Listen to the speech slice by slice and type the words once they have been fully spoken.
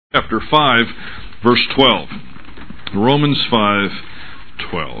Chapter 5, verse 12. Romans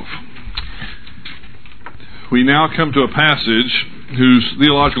 5:12. We now come to a passage whose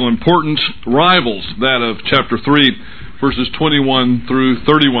theological importance rivals that of chapter 3, verses 21 through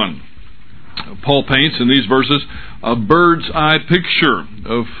 31. Paul paints in these verses a bird's eye picture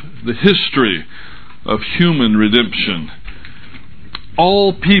of the history of human redemption.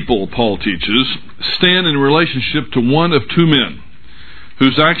 All people, Paul teaches, stand in relationship to one of two men,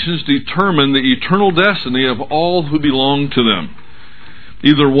 whose actions determine the eternal destiny of all who belong to them.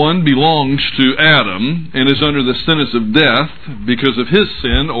 Either one belongs to Adam and is under the sentence of death because of his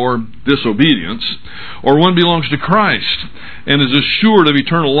sin or disobedience, or one belongs to Christ and is assured of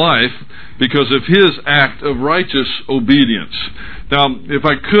eternal life because of his act of righteous obedience. Now, if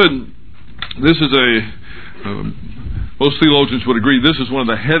I could, this is most theologians would agree this is one of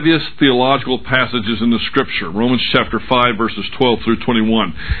the heaviest theological passages in the Scripture, Romans chapter 5, verses 12 through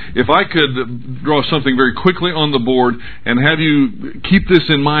 21. If I could draw something very quickly on the board and have you keep this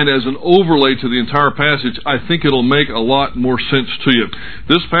in mind as an overlay to the entire passage, I think it'll make a lot more sense to you.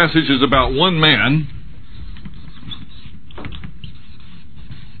 This passage is about one man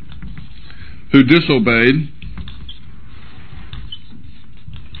who disobeyed,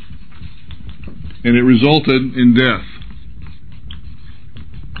 and it resulted in death.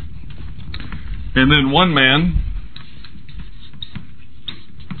 And then one man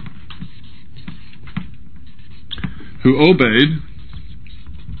who obeyed,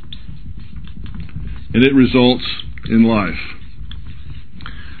 and it results in life.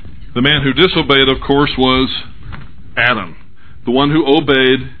 The man who disobeyed, of course, was Adam. The one who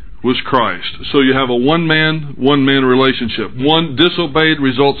obeyed was Christ. So you have a one-man relationship. One disobeyed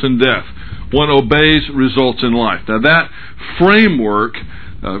results in death. One obeys results in life. Now that framework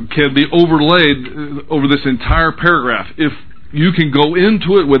can be overlaid over this entire paragraph. If you can go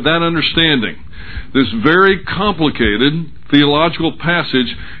into it with that understanding, this very complicated theological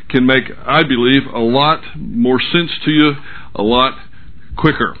passage can make, I believe, a lot more sense to you a lot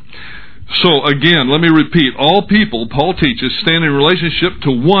quicker. So again, let me repeat. All people, Paul teaches, stand in relationship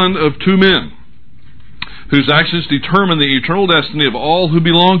to one of two men, whose actions determine the eternal destiny of all who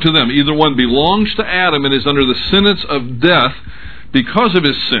belong to them. Either one belongs to Adam and is under the sentence of death because of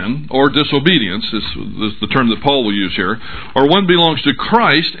his sin, or disobedience, is the term that Paul will use here, or one belongs to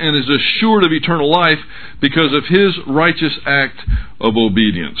Christ and is assured of eternal life because of his righteous act of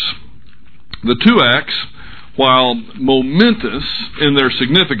obedience. The two acts, while momentous in their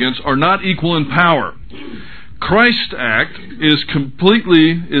significance, are not equal in power. Christ's act is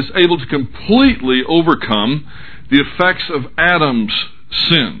able to completely overcome the effects of Adam's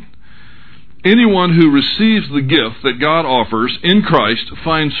sin. Anyone who receives the gift that God offers in Christ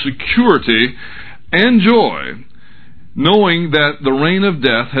finds security and joy, knowing that the reign of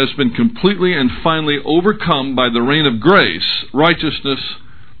death has been completely and finally overcome by the reign of grace, righteousness,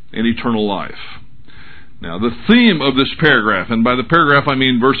 and eternal life. Now, the theme of this paragraph, and by the paragraph I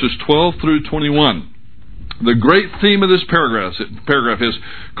mean verses 12 through 21, the great theme of this paragraph is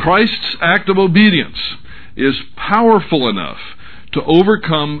Christ's act of obedience is powerful enough to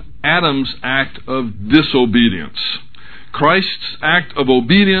overcome Adam's act of disobedience. Christ's act of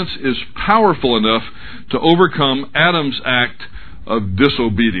obedience is powerful enough to overcome Adam's act of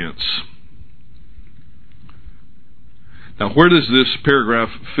disobedience. Now, where does this paragraph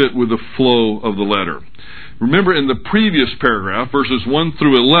fit with the flow of the letter? Remember, in the previous paragraph, verses 1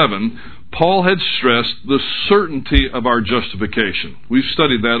 through 11, Paul had stressed the certainty of our justification. We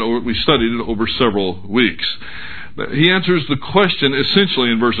studied it over several weeks. He answers the question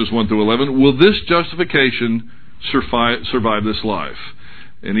essentially in verses 1 through 11, will this justification survive this life?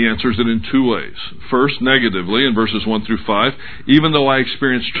 And he answers it in two ways. First, negatively, in verses 1 through 5, even though I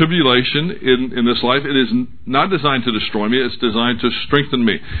experience tribulation in this life, it is not designed to destroy me, it's designed to strengthen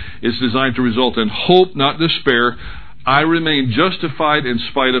me. It's designed to result in hope, not despair. I remain justified in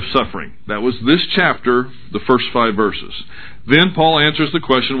spite of suffering. That was this chapter, the first 5 verses. Then Paul answers the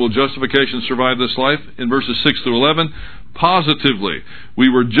question, will justification survive this life? In verses 6 through 11, positively. We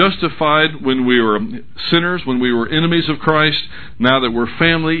were justified when we were sinners, when we were enemies of Christ. Now that we're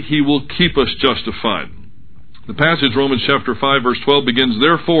family, He will keep us justified. The passage, Romans chapter 5, verse 12, begins,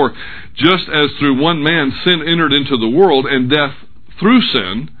 therefore, just as through one man sin entered into the world, and death through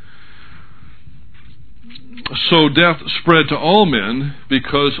sin, so death spread to all men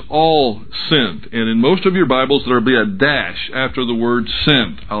because all sinned. And in most of your Bibles there will be a dash after the word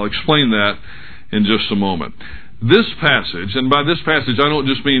sinned. I'll explain that in just a moment. This passage, and by this passage I don't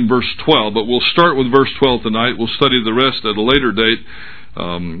just mean verse 12, but we'll start with verse 12 tonight. We'll study the rest at a later date,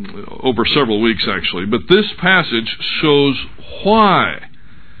 over several weeks actually. But this passage shows why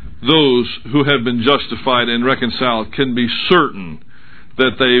those who have been justified and reconciled can be certain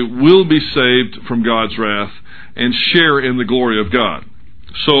that they will be saved from God's wrath and share in the glory of God.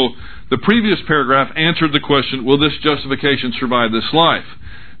 So, the previous paragraph answered the question, will this justification survive this life?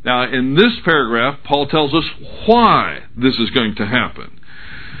 Now, in this paragraph, Paul tells us why this is going to happen.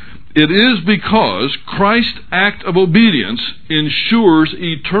 It is because Christ's act of obedience ensures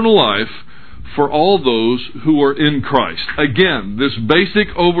eternal life for all those who are in Christ. Again, this basic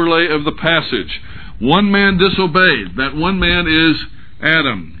overlay of the passage. One man disobeyed. That one man is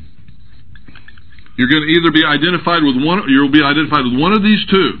Adam. You're going to either be identified with one, or you'll be identified with one of these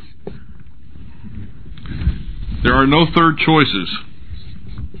two. There are no third choices.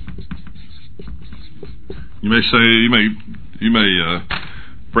 You may say, you may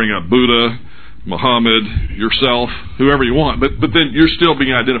bring up Buddha, Muhammad, yourself, whoever you want, but then you're still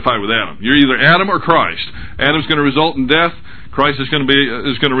being identified with Adam. You're either Adam or Christ. Adam's going to result in death. Christ is going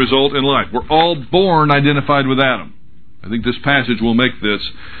to result in life. We're all born identified with Adam. I think this passage will make this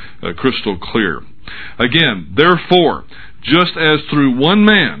crystal clear. Again, therefore, just as through one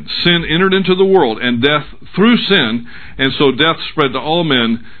man sin entered into the world, and death through sin, and so death spread to all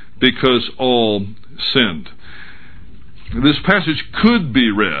men because all sinned. This passage could be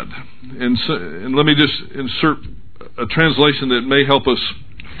read, and let me just insert a translation that may help us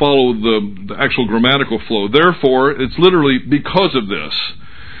follow the actual grammatical flow. Therefore, it's literally because of this.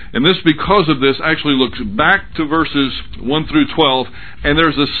 And this because of this actually looks back to verses 1 through 12, and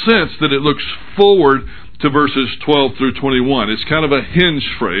there's a sense that it looks forward to verses 12 through 21. It's kind of a hinge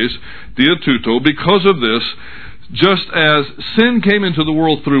phrase, diatuto. Because of this, just as sin came into the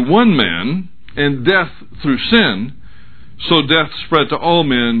world through one man, and death through sin, so death spread to all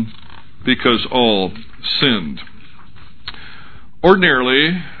men because all sinned.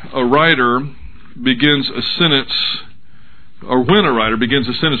 Ordinarily, a writer begins a sentence, or when a writer begins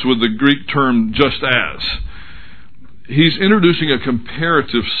a sentence with the Greek term just as, he's introducing a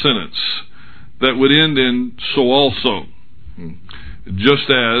comparative sentence that would end in so also. Just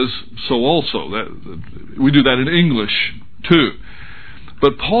as, so also. We do that in English too.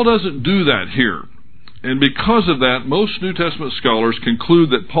 But Paul doesn't do that here. And because of that, most New Testament scholars conclude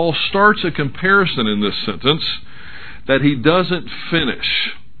that Paul starts a comparison in this sentence that he doesn't finish.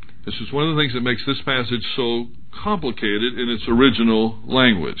 This is one of the things that makes this passage so complicated in its original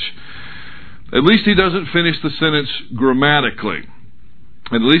language. At least he doesn't finish the sentence grammatically.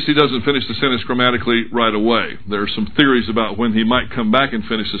 At least he doesn't finish the sentence grammatically right away. There are some theories about when he might come back and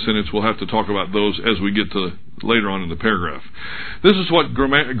finish the sentence. We'll have to talk about those as we get to later on in the paragraph. This is what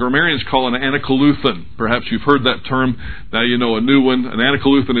grammarians call an anakaluthen. Perhaps you've heard that term. Now you know a new one. An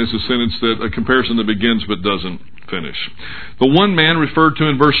anakaluthen is a sentence a comparison that begins but doesn't finish. The one man referred to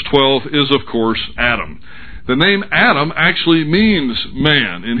in verse 12 is, of course, Adam. The name Adam actually means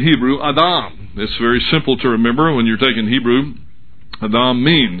man in Hebrew, Adam. It's very simple to remember when you're taking Hebrew. Adam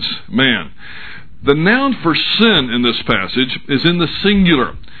means man. The noun for sin in this passage is in the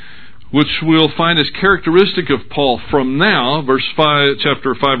singular, which we'll find is characteristic of Paul from now,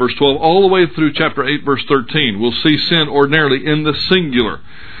 chapter 5, verse 12, all the way through chapter 8, verse 13. We'll see sin ordinarily in the singular.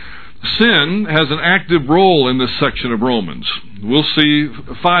 Sin has an active role in this section of Romans. We'll see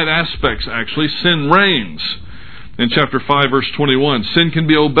 5 aspects, actually. Sin reigns in chapter 5, verse 21. Sin can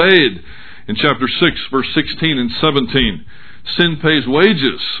be obeyed in chapter 6, verse 16 and 17. Sin pays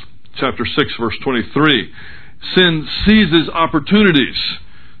wages, chapter 6, verse 23. Sin seizes opportunities,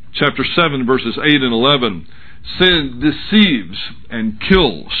 chapter 7, verses 8 and 11. Sin deceives and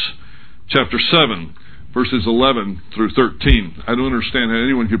kills, chapter 7, verses 11 through 13. I don't understand how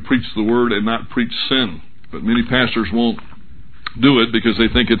anyone could preach the word and not preach sin, but many pastors won't do it because they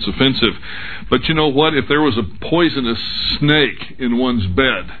think it's offensive. But you know what? If there was a poisonous snake in one's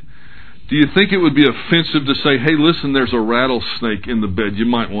bed, do you think it would be offensive to say, hey, listen, there's a rattlesnake in the bed, you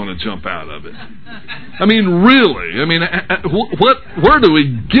might want to jump out of it? I mean, really? I mean, where do we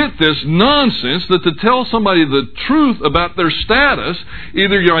get this nonsense that to tell somebody the truth about their status,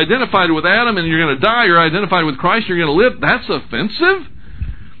 either you're identified with Adam and you're going to die, you're identified with Christ, you're going to live, that's offensive?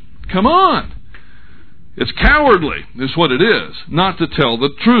 Come on. It's cowardly, is what it is, not to tell the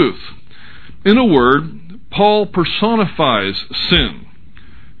truth. In a word, Paul personifies sin,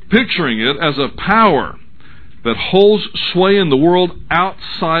 picturing it as a power that holds sway in the world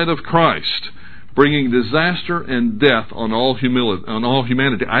outside of Christ, bringing disaster and death on all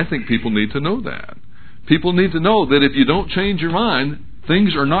humanity. I think people need to know that. People need to know that if you don't change your mind,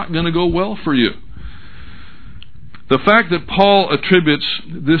 things are not going to go well for you. The fact that Paul attributes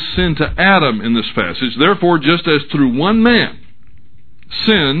this sin to Adam in this passage, therefore, just as through one man,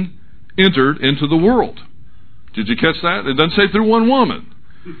 sin entered into the world. Did you catch that? It doesn't say through one woman.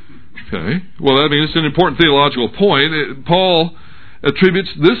 Okay. Well, I mean, it's an important theological point. Paul attributes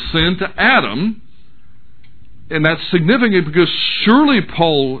this sin to Adam, and that's significant because surely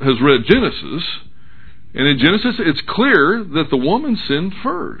Paul has read Genesis, and in Genesis it's clear that the woman sinned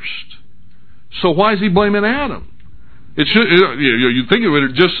first. So why is he blaming Adam? It should, you'd think of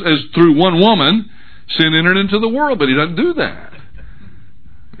it just as through one woman sin entered into the world, but he doesn't do that.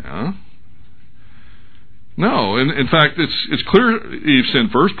 Yeah. No, in fact, it's clear Eve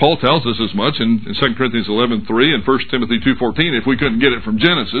sinned first. Paul tells us as much in 2 Corinthians 11:3 and 1 Timothy 2:14, if we couldn't get it from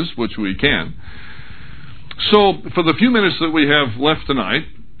Genesis, which we can. So, for the few minutes that we have left tonight,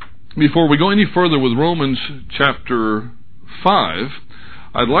 before we go any further with Romans chapter 5,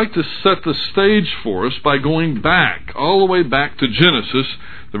 I'd like to set the stage for us by going back, all the way back to Genesis,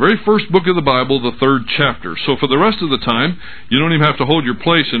 the very first book of the Bible, the 3rd chapter. So for the rest of the time, you don't even have to hold your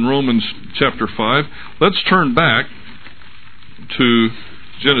place in Romans chapter 5. Let's turn back to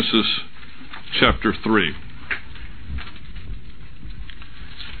Genesis chapter 3.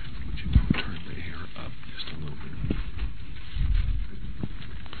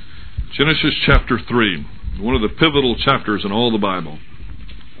 Genesis chapter 3, one of the pivotal chapters in all the Bible.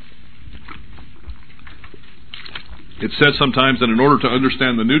 It's said sometimes that in order to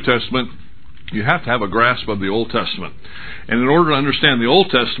understand the New Testament, you have to have a grasp of the Old Testament. And in order to understand the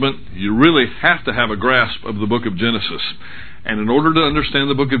Old Testament, you really have to have a grasp of the book of Genesis. And in order to understand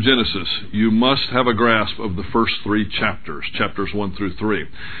the book of Genesis, you must have a grasp of the first 3 chapters, chapters 1 through 3.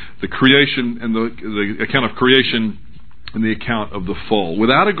 The creation and the account of creation and the account of the fall.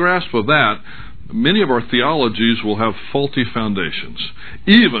 Without a grasp of that, many of our theologies will have faulty foundations.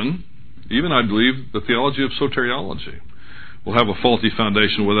 Even I believe the theology of soteriology will have a faulty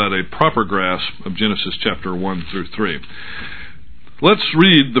foundation without a proper grasp of Genesis chapter 1 through 3. Let's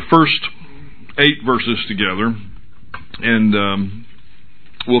read the first 8 verses together, and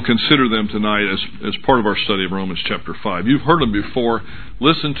we'll consider them tonight as part of our study of Romans chapter 5. You've heard them before.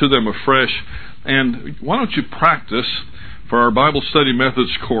 Listen to them afresh, and why don't you practice for our Bible Study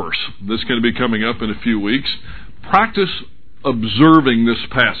Methods course that's going to be coming up in a few weeks. Practice observing this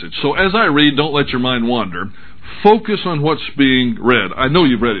passage. So as I read, don't let your mind wander. Focus on what's being read. I know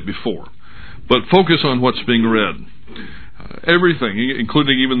you've read it before, but focus on what's being read. Everything,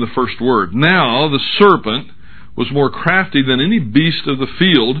 including even the first word. Now the serpent was more crafty than any beast of the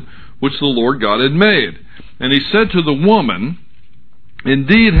field which the Lord God had made. And he said to the woman,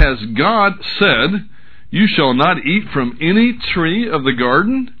 indeed has God said, you shall not eat from any tree of the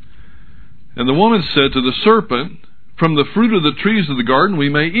garden? And the woman said to the serpent, from the fruit of the trees of the garden we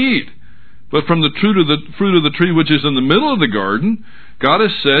may eat. But from the fruit of the tree which is in the middle of the garden, God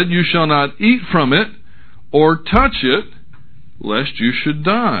has said, you shall not eat from it or touch it, lest you should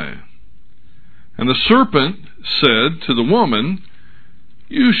die. And the serpent said to the woman,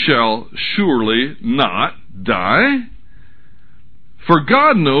 you shall surely not die. For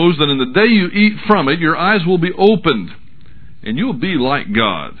God knows that in the day you eat from it, your eyes will be opened, and you will be like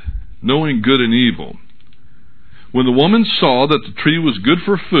God, knowing good and evil. When the woman saw that the tree was good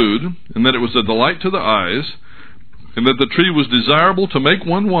for food, and that it was a delight to the eyes, and that the tree was desirable to make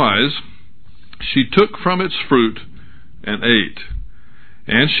one wise, she took from its fruit and ate.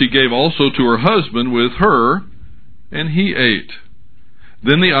 And she gave also to her husband with her, and he ate.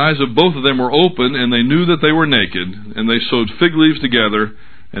 Then the eyes of both of them were opened, and they knew that they were naked, and they sewed fig leaves together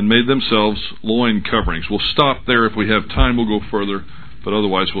and made themselves loin coverings. We'll stop there. If we have time, we'll go further, but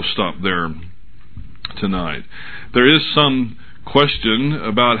otherwise we'll stop there tonight. There is some question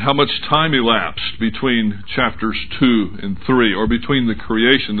about how much time elapsed between chapters 2 and 3, or between the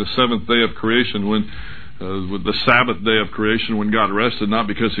creation, the 7th day of creation, when the Sabbath day of creation, when God rested, not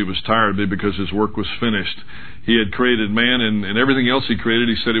because he was tired, but because his work was finished. He had created man, and everything else he created,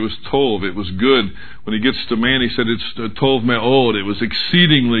 he said it was tov, it was good. When he gets to man, he said it's tov me'od, it was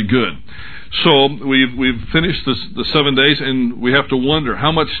exceedingly good. So we've finished the 7 days, and we have to wonder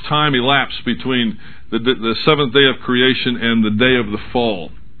how much time elapsed between the 7th day of creation and the day of the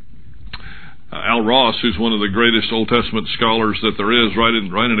fall. Al Ross, who's one of the greatest Old Testament scholars that there is, right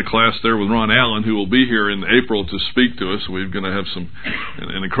in a class there with Ron Allen, who will be here in April to speak to us. We're going to have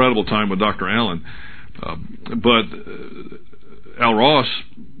an incredible time with Dr. Allen. But Al Ross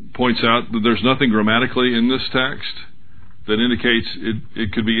points out that there's nothing grammatically in this text that indicates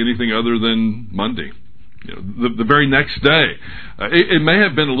it could be anything other than Monday. The very next day. It may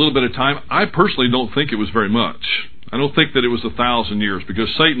have been a little bit of time. I personally don't think it was very much. I don't think that it was 1,000 years, because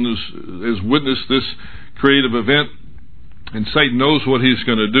Satan has witnessed this creative event, and Satan knows what he's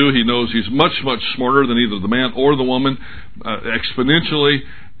going to do. He knows he's much, much smarter than either the man or the woman, exponentially,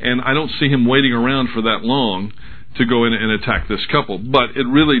 and I don't see him waiting around for that long to go in and attack this couple. But it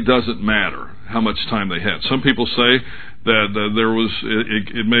really doesn't matter how much time they had. Some people say that there was,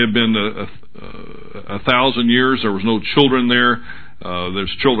 it may have been 1,000 years. There was no children there.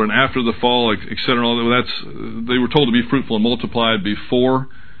 There's children after the fall, etc. All that. They were told to be fruitful and multiply before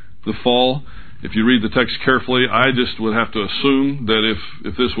the fall. If you read the text carefully, I just would have to assume that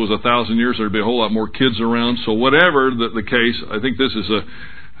if this was 1,000 years, there'd be a whole lot more kids around. So whatever the case, I think this is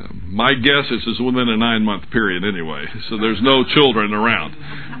my guess is it's within a 9-month period anyway. So there's no children around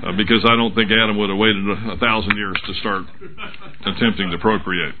because I don't think Adam would have waited 1,000 years to start attempting to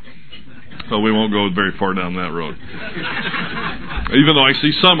procreate. So we won't go very far down that road. Even though I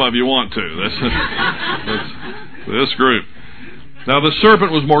see some of you want to. That's this group. Now the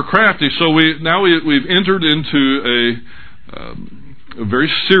serpent was more crafty, so we've entered into a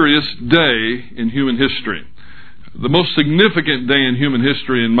very serious day in human history. The most significant day in human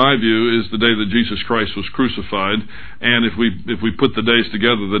history, in my view, is the day that Jesus Christ was crucified, and if we put the days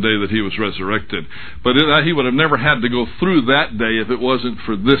together, the day that he was resurrected. But he would have never had to go through that day if it wasn't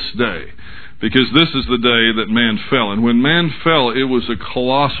for this day, because this is the day that man fell. And when man fell, it was a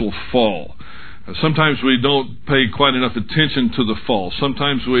colossal fall. Sometimes we don't pay quite enough attention to the fall.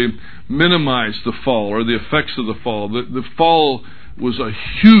 Sometimes we minimize the fall or the effects of the fall. The fall was a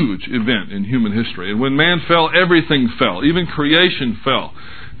huge event in human history. And when man fell, everything fell. Even creation fell.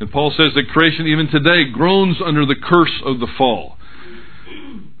 And Paul says that creation even today groans under the curse of the fall.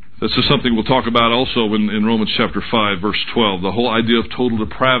 This is something we'll talk about also in Romans chapter 5, verse 12. The whole idea of total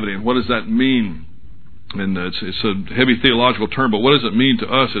depravity. And what does that mean? And it's a heavy theological term, but what does it mean to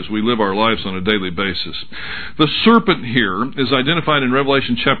us as we live our lives on a daily basis? The serpent here is identified in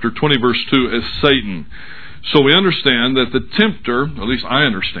Revelation chapter 20, verse 2 as Satan. So we understand that the tempter, at least I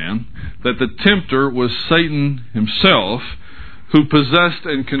understand, that the tempter was Satan himself, who possessed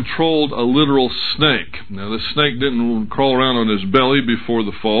and controlled a literal snake. Now, the snake didn't crawl around on his belly before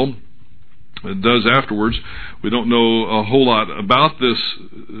the fall. It does afterwards. We don't know a whole lot about this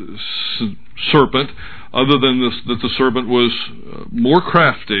serpent, other than that the serpent was more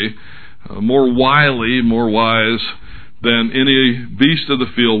crafty, more wily, more wise than any beast of the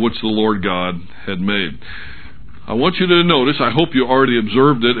field which the Lord God had made. I want you to notice, I hope you already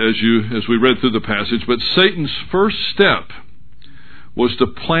observed it as we read through the passage, but Satan's first step was to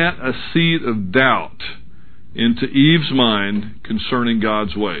plant a seed of doubt into Eve's mind concerning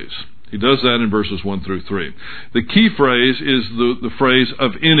God's ways. He does that in verses 1 through 3. The key phrase is the phrase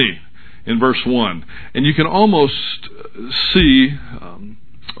of any in verse 1. And you can almost see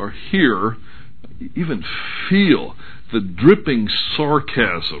or hear, even feel the dripping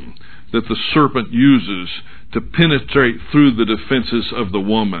sarcasm that the serpent uses to penetrate through the defenses of the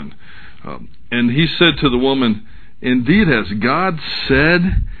woman. And he said to the woman, "Indeed, has God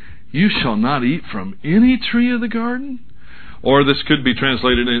said, you shall not eat from any tree of the garden?" Or this could be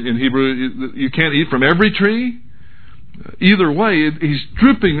translated in Hebrew, you can't eat from every tree? Either way, he's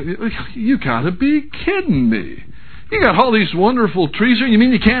dripping. You gotta be kidding me. You got all these wonderful trees here, you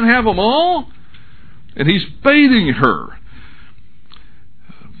mean you can't have them all? And he's baiting her.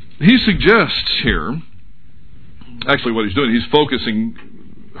 He suggests here, actually what he's doing, he's focusing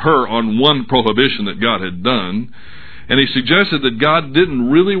her on one prohibition that God had done, and he suggested that God didn't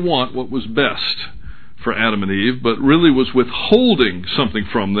really want what was best for Adam and Eve, but really was withholding something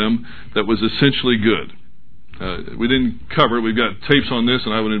from them that was essentially good. We didn't cover it. We've got tapes on this,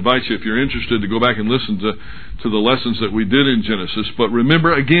 and I would invite you, if you're interested, to go back and listen to the lessons that we did in Genesis. But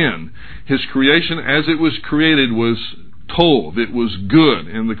remember, again, his creation as it was created was tov. It was good.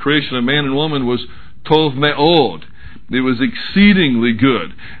 And the creation of man and woman was tov me'od. It was exceedingly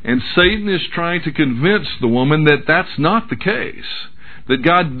good. And Satan is trying to convince the woman that that's not the case. That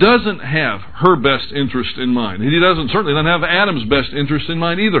God doesn't have her best interest in mind. He certainly doesn't have Adam's best interest in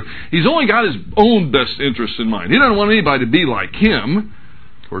mind either. He's only got his own best interest in mind. He doesn't want anybody to be like him.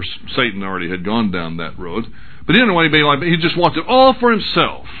 Of course, Satan already had gone down that road. But he didn't want anybody like him. He just wants it all for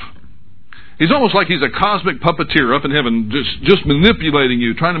himself. He's almost like he's a cosmic puppeteer up in heaven, just manipulating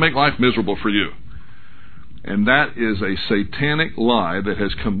you, trying to make life miserable for you. And that is a satanic lie that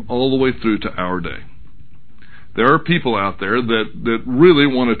has come all the way through to our day. There are people out there that really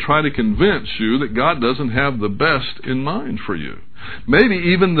want to try to convince you that God doesn't have the best in mind for you. Maybe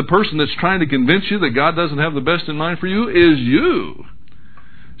even the person that's trying to convince you that God doesn't have the best in mind for you is you.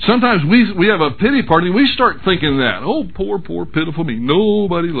 Sometimes we have a pity party and we start thinking that, oh, poor, pitiful me.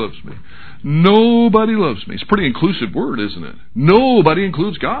 Nobody loves me. Nobody loves me. It's a pretty inclusive word, isn't it? Nobody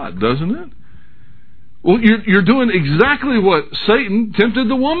includes God, doesn't it? Well, you're doing exactly what Satan tempted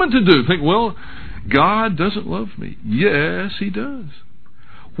the woman to do. Think, well, God doesn't love me. Yes, he does.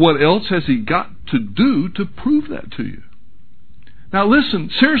 What else has he got to do to prove that to you? Now listen,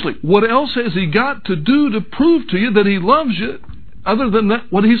 seriously, what else has he got to do to prove to you that he loves you other than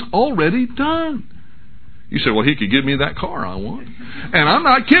that, what he's already done? You say, well, he could give me that car I want. And I'm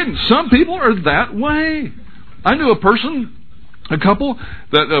not kidding. Some people are that way. I knew a couple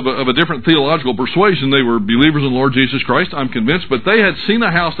that of a different theological persuasion. They were believers in the Lord Jesus Christ, I'm convinced, but they had seen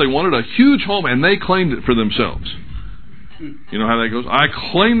a house. They wanted a huge home, and they claimed it for themselves. You know how that goes? I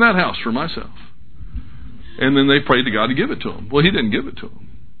claim that house for myself. And then they prayed to God to give it to them. Well, he didn't give it to them.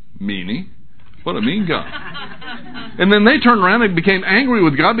 Meanie. What a mean God. And then they turned around and became angry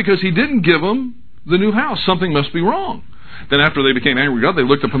with God because he didn't give them the new house. Something must be wrong. Then after they became angry with God, they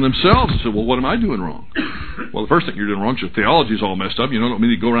looked upon themselves and said, well, what am I doing wrong? Well, the first thing you're doing wrong is your theology's all messed up. You don't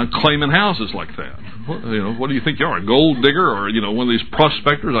mean to go around claiming houses like that. What do you think you are, a gold digger or, one of these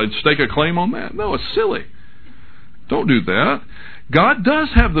prospectors? I'd stake a claim on that. No, it's silly. Don't do that. God does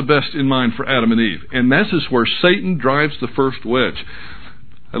have the best in mind for Adam and Eve, and this is where Satan drives the first wedge.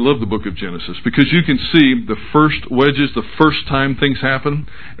 I love the book of Genesis because you can see the first wedges, the first time things happen,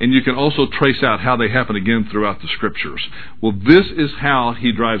 and you can also trace out how they happen again throughout the Scriptures. Well, this is how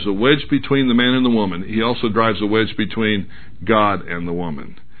he drives a wedge between the man and the woman. He also drives a wedge between God and the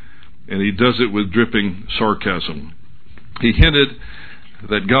woman, and he does it with dripping sarcasm. He hinted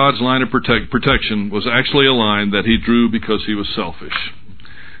that God's line of protection was actually a line that he drew because he was selfish.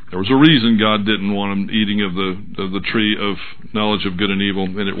 There was a reason God didn't want him eating of the tree of knowledge of good and evil,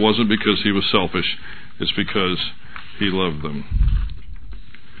 and it wasn't because he was selfish. It's because he loved them.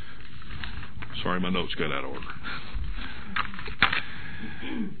 Sorry, my notes got out of order.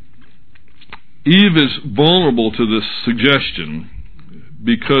 Eve is vulnerable to this suggestion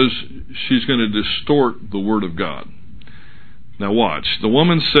because she's going to distort the Word of God. Now watch. The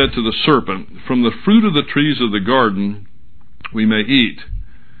woman said to the serpent, from the fruit of the trees of the garden we may eat.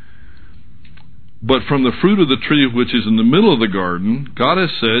 But from the fruit of the tree which is in the middle of the garden, God has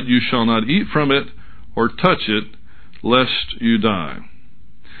said, you shall not eat from it or touch it, lest you die.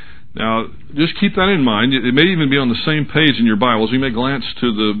 Now, just keep that in mind. It may even be on the same page in your Bibles. You may glance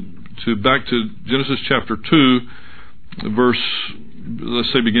back to Genesis chapter 2,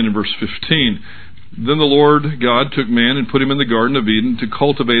 let's say begin in verse 15. Then the Lord God took man and put him in the Garden of Eden to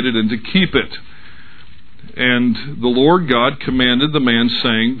cultivate it and to keep it. And the Lord God commanded the man,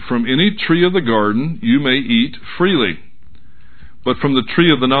 saying, from any tree of the garden you may eat freely. But from the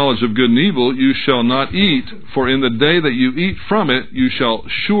tree of the knowledge of good and evil you shall not eat, for in the day that you eat from it you shall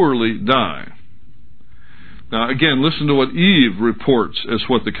surely die. Now again, listen to what Eve reports as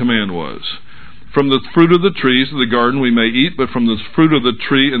what the command was. From the fruit of the trees of the garden we may eat, but from the fruit of the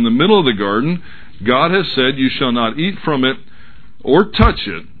tree in the middle of the garden, God has said, you shall not eat from it or touch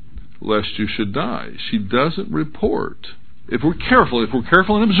it, lest you should die. She doesn't report. If we're careful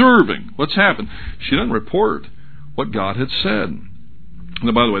in observing what's happened, she doesn't report what God had said.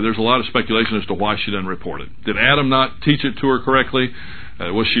 Now, by the way, there's a lot of speculation as to why she doesn't report it. Did Adam not teach it to her correctly?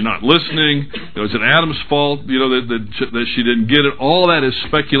 Was she not listening? Is it Adam's fault? That she didn't get it. All that is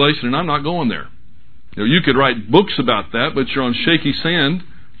speculation, and I'm not going there. You could write books about that, but you're on shaky sand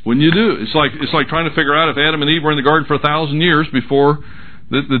when you do. It's like trying to figure out if Adam and Eve were in the garden for 1,000 years before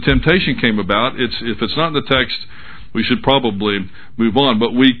the temptation came about. If it's not in the text, we should probably move on.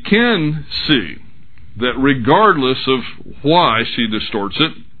 But we can see that regardless of why she distorts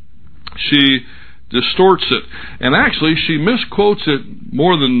it, she distorts it. And actually, she misquotes it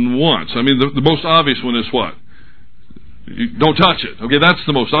more than once. I mean, the most obvious one is what? Don't touch it. Okay, that's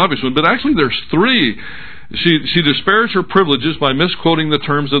the most obvious one. But actually, there's three. She disparaged her privileges by misquoting the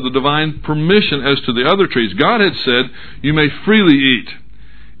terms of the divine permission as to the other trees. God had said, you may freely eat.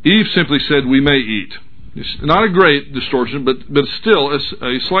 Eve simply said, we may eat. It's not a great distortion, but still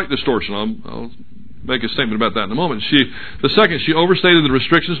a slight distortion. I'll make a statement about that in a moment. The second, she overstated the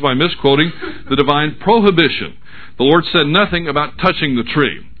restrictions by misquoting the divine prohibition. The Lord said nothing about touching the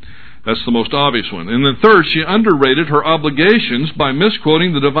tree. That's the most obvious one. And then third, she underrated her obligations by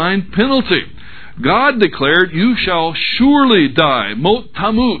misquoting the divine penalty. God declared, you shall surely die. Mot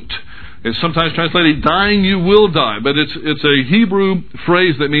tamut. It's sometimes translated, dying you will die. But it's a Hebrew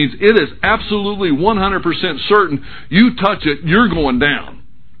phrase that means it is absolutely 100% certain you touch it, you're going down.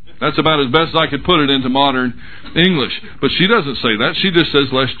 That's about as best as I could put it into modern English. But she doesn't say that. She just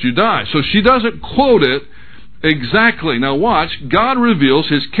says, lest you die. So she doesn't quote it exactly. Now watch, God reveals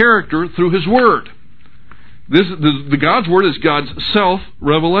His character through His Word. The God's Word is God's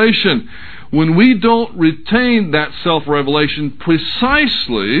self-revelation. When we don't retain that self-revelation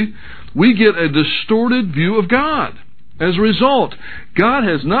precisely, we get a distorted view of God. As a result, God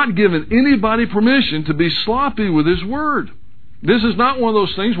has not given anybody permission to be sloppy with His Word. This is not one of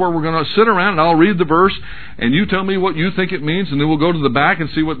those things where we're going to sit around and I'll read the verse and you tell me what you think it means, and then we'll go to the back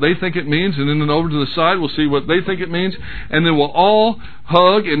and see what they think it means, and then over to the side we'll see what they think it means, and then we'll all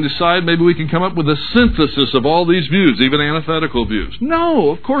hug and decide maybe we can come up with a synthesis of all these views, even antithetical views.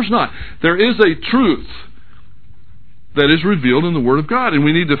 No, of course not. There is a truth that is revealed in the Word of God, and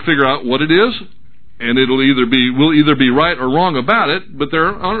we need to figure out what it is, and we'll either be right or wrong about it, but there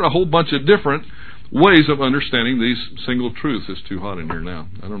are a whole bunch of different ways of understanding these single truths. It's too hot in here now.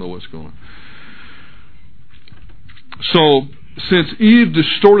 I don't know what's going on. So, since Eve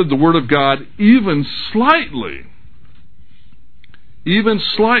distorted the Word of God even slightly,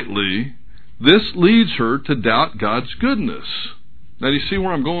 this leads her to doubt God's goodness. Now, do you see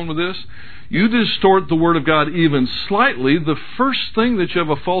where I'm going with this? You distort the Word of God even slightly, the first thing that you have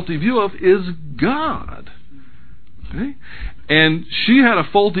a faulty view of is God. Okay? And she had a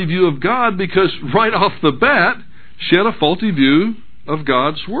faulty view of God because right off the bat, she had a faulty view of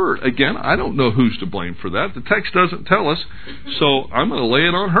God's Word. Again, I don't know who's to blame for that. The text doesn't tell us, so I'm going to lay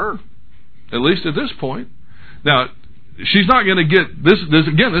it on her, at least at this point. Now, she's not going to get this.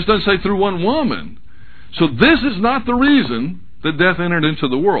 Again, this doesn't say through one woman. So this is not the reason that death entered into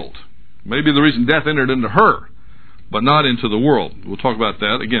the world. Maybe the reason death entered into her, but not into the world. We'll talk about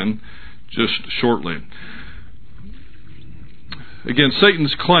that again just shortly. Again,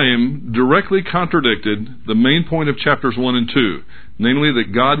 Satan's claim directly contradicted the main point of chapters 1 and 2, namely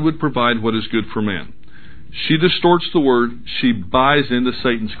that God would provide what is good for man. She distorts the Word. She buys into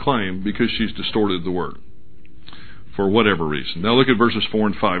Satan's claim because she's distorted the Word for whatever reason. Now look at verses 4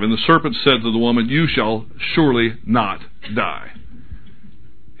 and 5. And the serpent said to the woman, "You shall surely not die."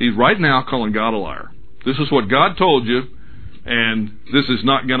 He's right now calling God a liar. This is what God told you, and this is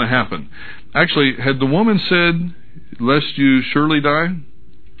not going to happen. Actually, had the woman said, "Lest you surely die"?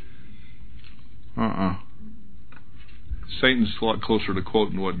 Satan's a lot closer to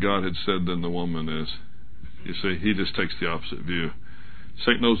quoting what God had said than the woman is. You see, he just takes the opposite view.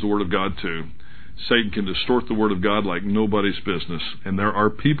 Satan knows the Word of God too. Satan can distort the Word of God like nobody's business. And there are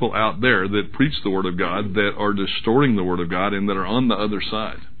people out there that preach the Word of God that are distorting the Word of God and that are on the other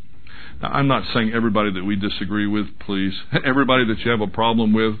side. Now, I'm not saying everybody that we disagree with, please. Everybody that you have a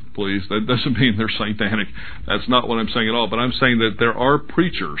problem with, please. That doesn't mean they're satanic. That's not what I'm saying at all. But I'm saying that there are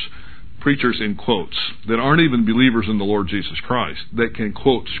preachers in quotes, that aren't even believers in the Lord Jesus Christ, that can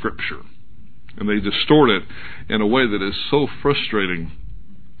quote Scripture. And they distort it in a way that is so frustrating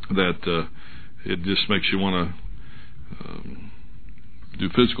that it just makes you want to do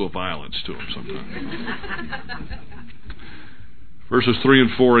physical violence to them sometimes. Verses 3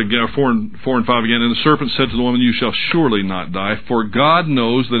 and 4 again, 4 and 5 again. And the serpent said to the woman, "You shall surely not die, for God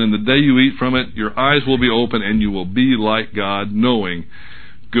knows that in the day you eat from it, your eyes will be open, and you will be like God, knowing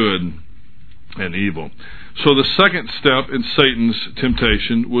good and evil." So the second step in Satan's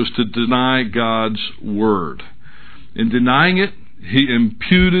temptation was to deny God's Word. In denying it, he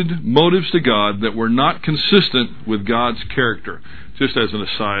imputed motives to God that were not consistent with God's character. Just as an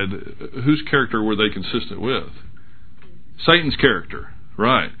aside, whose character were they consistent with? Satan's character,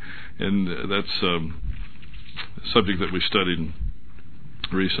 right. And that's a subject that we studied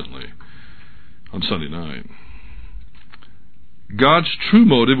recently on Sunday night. God's true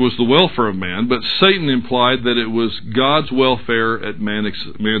motive was the welfare of man, but Satan implied that it was God's welfare at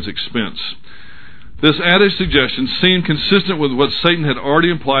man's expense. This added suggestion seemed consistent with what Satan had already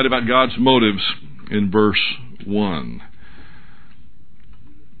implied about God's motives in verse 1.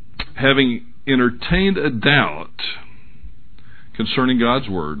 Having entertained a doubt concerning God's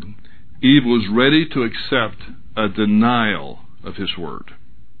Word, Eve was ready to accept a denial of His Word.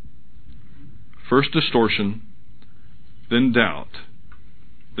 First distortion, then doubt,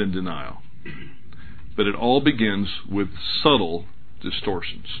 then denial. But it all begins with subtle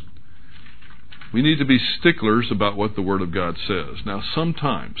distortions. We need to be sticklers about what the Word of God says. Now,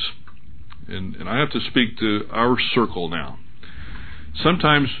 sometimes, and I have to speak to our circle now,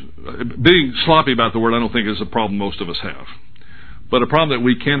 sometimes being sloppy about the Word I don't think is a problem most of us have. But a problem that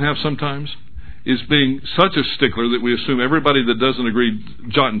we can have sometimes is being such a stickler that we assume everybody that doesn't agree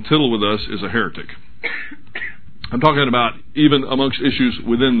jot and tittle with us is a heretic. I'm talking about even amongst issues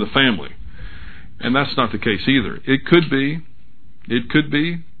within the family. And that's not the case either. It could be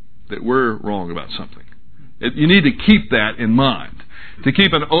that we're wrong about something. You need to keep that in mind, to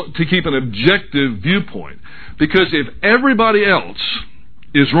keep an objective viewpoint. Because if everybody else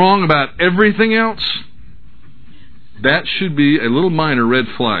is wrong about everything else, that should be a little minor red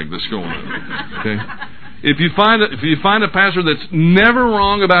flag that's going on. Okay? If you find a pastor that's never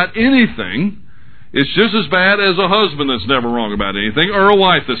wrong about anything, it's just as bad as a husband that's never wrong about anything, or a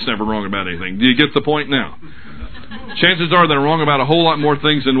wife that's never wrong about anything. Do you get the point now? Chances are they're wrong about a whole lot more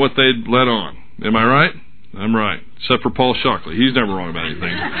things than what they'd let on. Am I right? I'm right. Except for Paul Shockley. He's never wrong about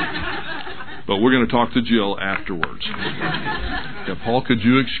anything. But we're going to talk to Jill afterwards. Yeah, Paul, could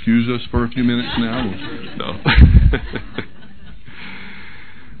you excuse us for a few minutes now? No.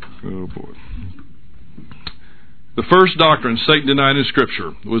 Oh, boy. The first doctrine Satan denied in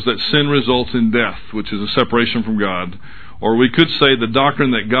Scripture was that sin results in death, which is a separation from God. Or we could say the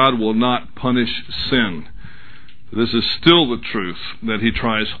doctrine that God will not punish sin. This is still the truth that he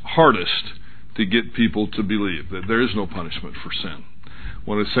tries hardest to get people to believe, that there is no punishment for sin.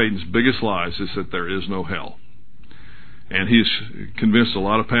 One of Satan's biggest lies is that there is no hell. And he's convinced a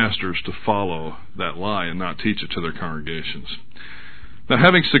lot of pastors to follow that lie and not teach it to their congregations. Now,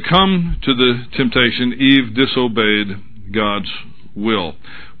 having succumbed to the temptation, Eve disobeyed God's will.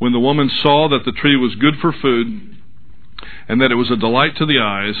 When the woman saw that the tree was good for food, and that it was a delight to the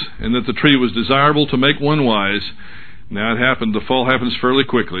eyes, and that the tree was desirable to make one wise, now the fall happens fairly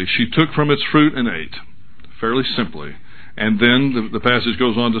quickly. She took from its fruit and ate, fairly simply. And then the passage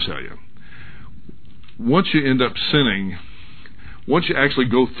goes on to tell you, once you end up sinning, once you actually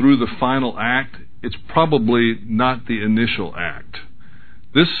go through the final act, it's probably not the initial act.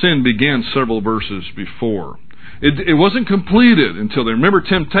 This sin began several verses before. It wasn't completed until then. Remember,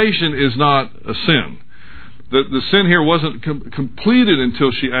 temptation is not a sin. The sin here wasn't completed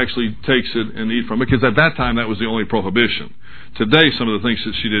until she actually takes it and eat from it, because at that time that was the only prohibition. Today, some of the things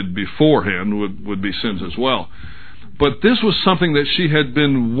that she did beforehand would be sins as well. But this was something that she had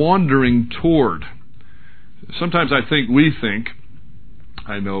been wandering toward. Sometimes I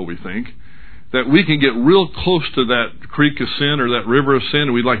know we think, that we can get real close to that creek of sin or that river of sin,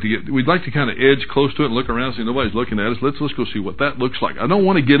 and we'd like to kind of edge close to it and look around and see nobody's looking at us. Let's go see what that looks like. I don't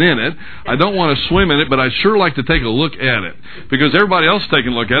want to get in it. I don't want to swim in it, but I'd sure like to take a look at it. Because everybody else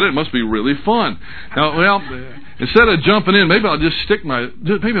taking a look at it, it must be really fun. Now, instead of jumping in, maybe I'll just stick my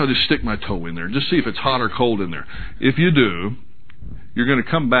toe in there and just see if it's hot or cold in there. If you do, you're going to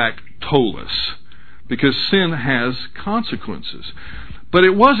come back toeless, because sin has consequences. But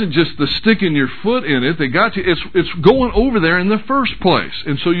it wasn't just the sticking your foot in it that got you. It's going over there in the first place.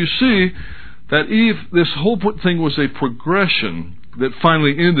 And so you see that Eve, this whole thing was a progression that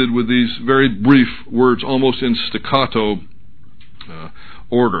finally ended with these very brief words, almost in staccato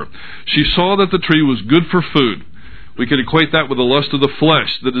order. She saw that the tree was good for food. We could equate that with the lust of the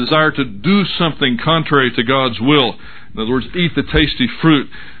flesh, the desire to do something contrary to God's will. In other words, eat the tasty fruit.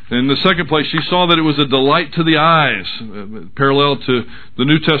 In the second place, she saw that it was a delight to the eyes, parallel to the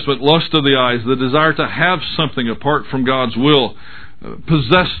New Testament lust of the eyes, the desire to have something apart from God's will,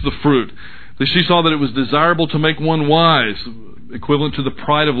 possess the fruit. She saw that it was desirable to make one wise, equivalent to the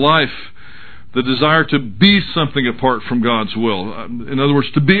pride of life, the desire to be something apart from God's will. In other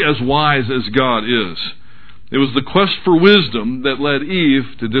words, to be as wise as God is. It was the quest for wisdom that led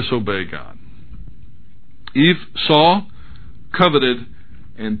Eve to disobey God. Eve saw, coveted,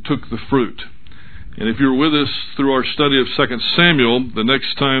 and took the fruit. And if you're with us through our study of 2 Samuel, the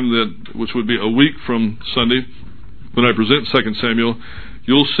next time which would be a week from Sunday, when I present 2 Samuel,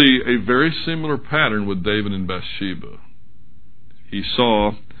 you'll see a very similar pattern with David and Bathsheba. He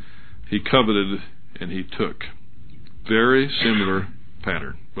saw, he coveted, and he took. Very similar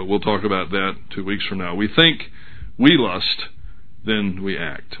pattern. But we'll talk about that 2 weeks from now. We think, we lust, then we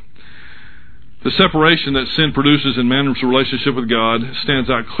act. The separation that sin produces in man's relationship with God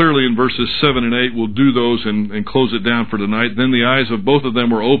stands out clearly in verses 7 and 8. We'll do those and close it down for tonight. Then the eyes of both of them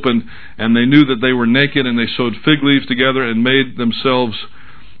were opened, and they knew that they were naked, and they sewed fig leaves together and made themselves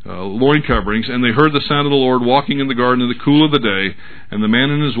loin coverings. And they heard the sound of the Lord walking in the garden in the cool of the day, and the man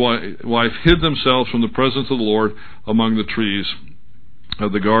and his wife hid themselves from the presence of the Lord among the trees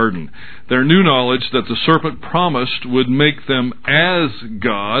of the garden. Their new knowledge that the serpent promised would make them as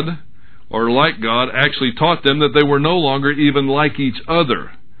God, or like God, actually taught them that they were no longer even like each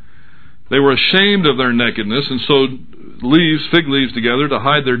other. They were ashamed of their nakedness and sewed fig leaves together to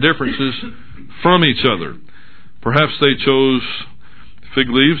hide their differences from each other. Perhaps they chose fig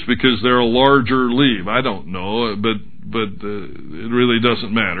leaves because they're a larger leaf. I don't know, but it really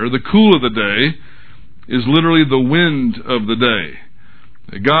doesn't matter. The cool of the day is literally the wind of the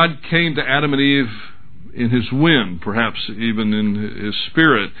day. God came to Adam and Eve in his wind, perhaps even in his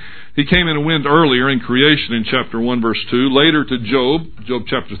spirit. He came in a wind earlier in creation in chapter 1, verse 2. Later to Job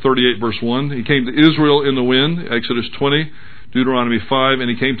chapter 38, verse 1. He came to Israel in the wind, Exodus 20, Deuteronomy 5. And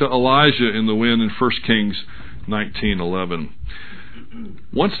he came to Elijah in the wind in 1 Kings 19:11.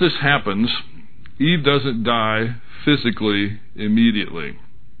 Once this happens, Eve doesn't die physically immediately.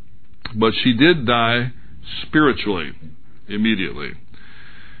 But she did die spiritually immediately.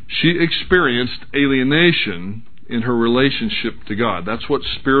 She experienced alienation in her relationship to God. That's what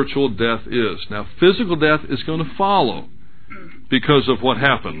spiritual death is. Now, physical death is going to follow because of what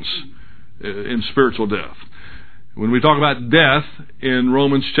happens in spiritual death. When we talk about death in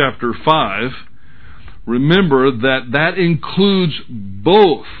Romans chapter 5, remember that includes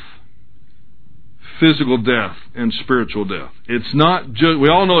both physical death and spiritual death. It's not just, we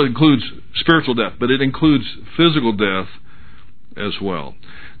all know it includes spiritual death, but it includes physical death as well.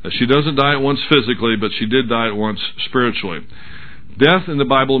 Now, she doesn't die at once physically, but she did die at once spiritually. Death in the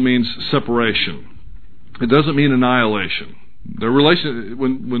Bible means separation. It doesn't mean annihilation.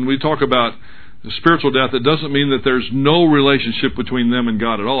 When we talk about spiritual death, it doesn't mean that there's no relationship between them and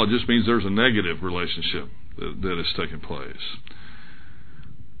God at all. It just means there's a negative relationship that has taken place.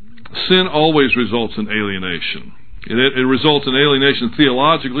 Sin always results in alienation. It results in alienation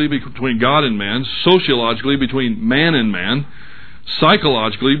theologically between God and man, sociologically between man and man,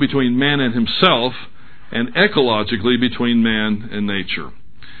 psychologically between man and himself, and ecologically between man and nature.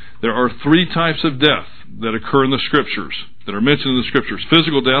 There are three types of death that occur in the Scriptures, that are mentioned in the Scriptures.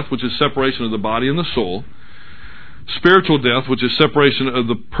 Physical death, which is separation of the body and the soul. Spiritual death, which is separation of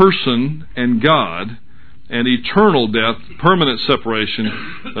the person and God. And eternal death, permanent separation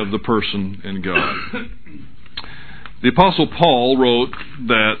of the person and God. The Apostle Paul wrote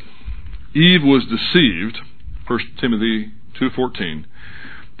that Eve was deceived, 1 Timothy 2:14,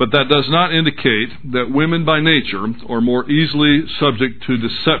 but that does not indicate that women by nature are more easily subject to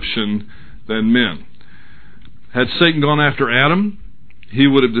deception than men. Had Satan gone after Adam, he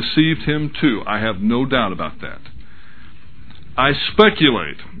would have deceived him too. I have no doubt about that. I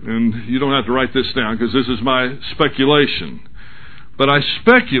speculate, and you don't have to write this down because this is my speculation, but I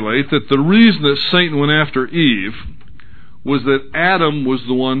speculate that the reason that Satan went after Eve was that Adam was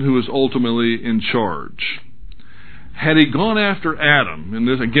the one who was ultimately in charge. Had he gone after Adam, and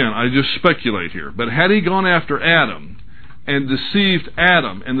this, again, I just speculate here, but had he gone after Adam and deceived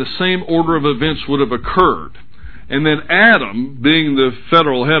Adam, and the same order of events would have occurred, and then Adam, being the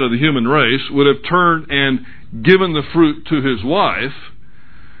federal head of the human race, would have turned and given the fruit to his wife,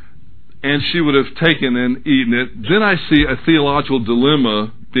 and she would have taken and eaten it, then I see a theological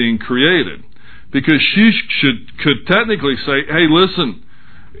dilemma being created. Because she could technically say, hey, listen,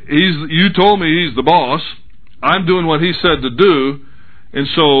 you told me he's the boss, I'm doing what he said to do, and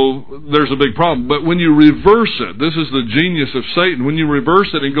so there's a big problem. But when you reverse it, this is the genius of Satan, when you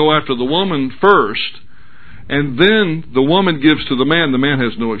reverse it and go after the woman first, and then the woman gives to the man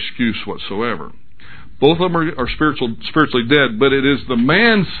has no excuse whatsoever. Both of them are spiritually dead, but it is the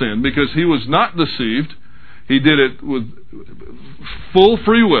man's sin because he was not deceived. He did it with full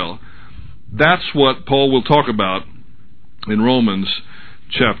free will. That's what Paul will talk about in Romans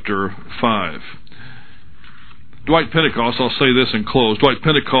chapter 5. Dwight Pentecost, I'll say this and close. Dwight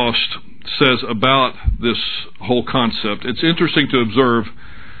Pentecost says about this whole concept, it's interesting to observe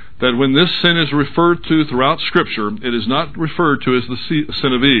that when this sin is referred to throughout Scripture, it is not referred to as the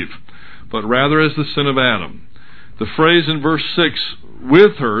sin of Eve, but rather as the sin of Adam. The phrase in verse 6,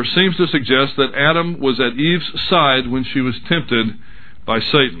 with her, seems to suggest that Adam was at Eve's side when she was tempted by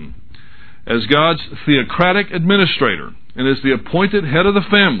Satan. As God's theocratic administrator and as the appointed head of the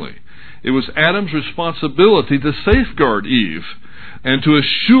family, it was Adam's responsibility to safeguard Eve and to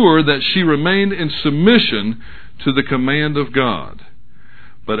assure that she remained in submission to the command of God.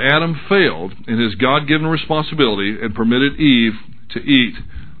 But Adam failed in his God-given responsibility and permitted Eve to eat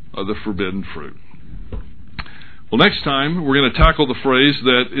of the forbidden fruit. Well, next time we're going to tackle the phrase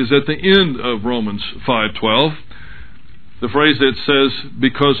that is at the end of Romans 5:12, the phrase that says,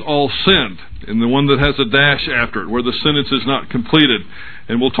 because all sinned, and the one that has a dash after it, where the sentence is not completed.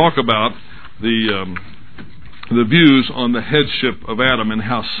 And we'll talk about the views on the headship of Adam and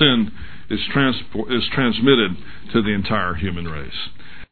how sin is transmitted to the entire human race.